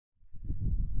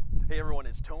Hey everyone,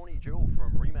 it's Tony Joe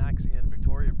from Remax in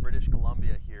Victoria, British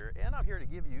Columbia here, and I'm here to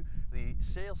give you the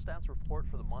sales stats report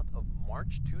for the month of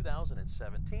March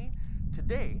 2017.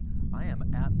 Today, I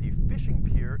am at the fishing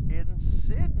pier in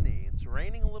Sydney. It's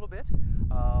raining a little bit.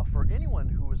 For anyone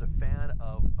who is a fan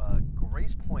of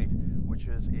Grace Point, which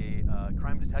is a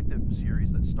crime detective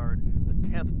series that starred the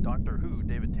 10th Doctor Who,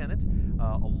 David Tennant,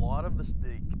 a lot of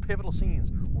the pivotal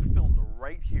scenes were filmed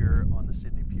right here on the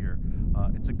Sydney pier.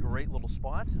 It's a great little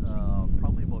spot,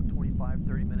 probably about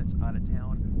 25-30 minutes out of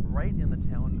town, right in the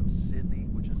town of Sydney,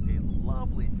 which is a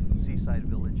lovely seaside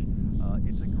village.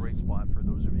 It's a great spot for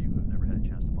those of you who have never had a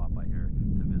chance to pop by here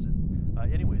to visit.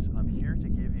 Anyways, I'm here to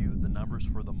give you the numbers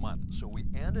for the month. So we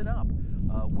ended up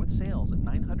with sales at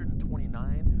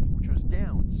 929, which was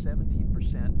down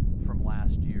 17% from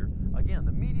last year. Again,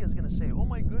 the media is going to say, oh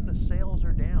my goodness, sales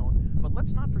are down, but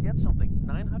let's not forget something.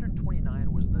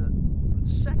 929 was the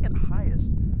second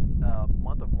highest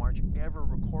month of March ever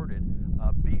recorded,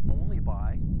 beat only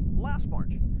by last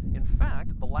March. In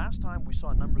fact, the last time we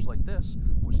saw numbers like this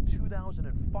was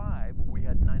 2005, where we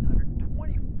had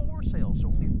 924 sales, so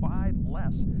only 5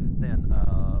 less than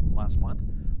last month.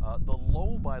 The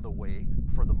low, by the way,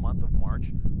 for the month of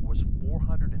March was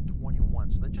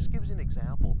 421. So that just gives you an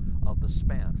example of the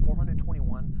span,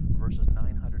 421 versus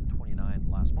 929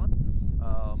 last month.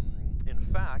 In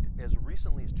fact, as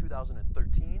recently as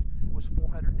 2013, it was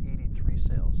 483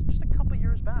 sales. Just a couple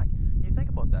years back. You think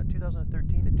about that,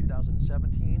 2013 to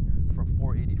 2017, from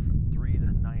 483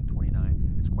 to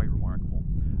 929. It's quite remarkable.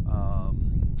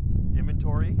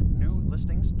 Inventory, new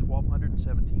listings,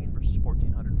 1,217 versus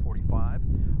 1,445.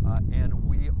 And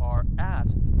we are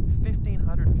at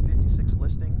 1,556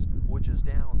 listings, which is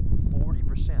down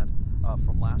 40%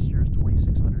 from last year's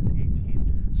 2,618.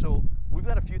 So we've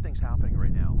got a few things happening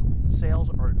right now. Sales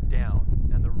are down,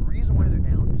 and the reason why they're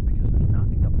down is because there's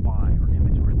nothing to buy. Our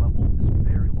inventory level is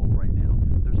very low right now.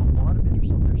 There's a lot of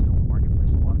interest out there still in the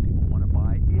marketplace. A lot of people want to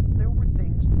buy. If there were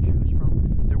things to choose from,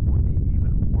 there would be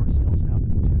even more sales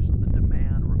happening too. So the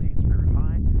demand remains very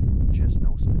high, just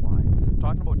no supply.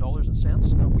 Talking about dollars and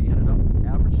cents, we ended up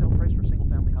average sale price for a single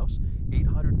family house,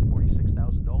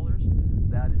 $846,000.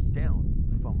 That is down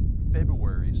from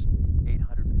February's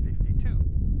 $852,000.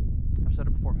 I've said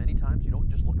it before many times, you don't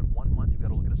just look at 1 month, you've got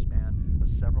to look at a span of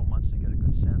several months to get a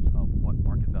good sense of what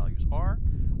market values are.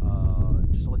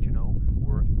 Just to let you know,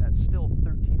 we're at still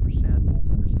 13%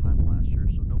 over this time last year,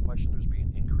 so no question there's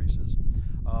been increases.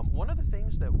 One of the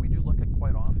things that we do look at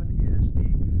quite often is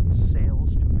the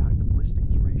sales to active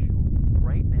listings ratio.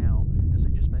 Right now, as I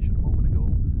just mentioned a moment ago,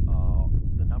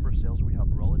 the number of sales we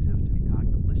have relative to the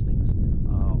active listings,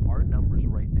 our numbers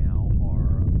right now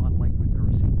are unlike we've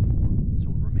ever seen before. So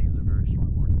it remains a very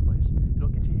strong marketplace. It'll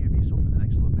continue to be so for the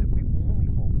next little bit. We only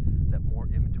hope that more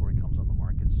inventory comes on the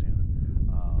market soon,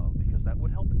 because that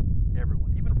would help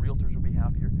everyone. Even realtors would be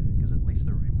happier, because at least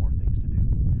there would be more things to do.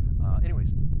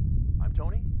 Anyways, I'm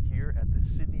Tony here at the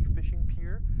Sydney Fishing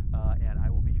Pier, and I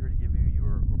will be here to give you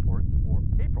your report for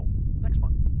April next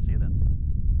month. See you then.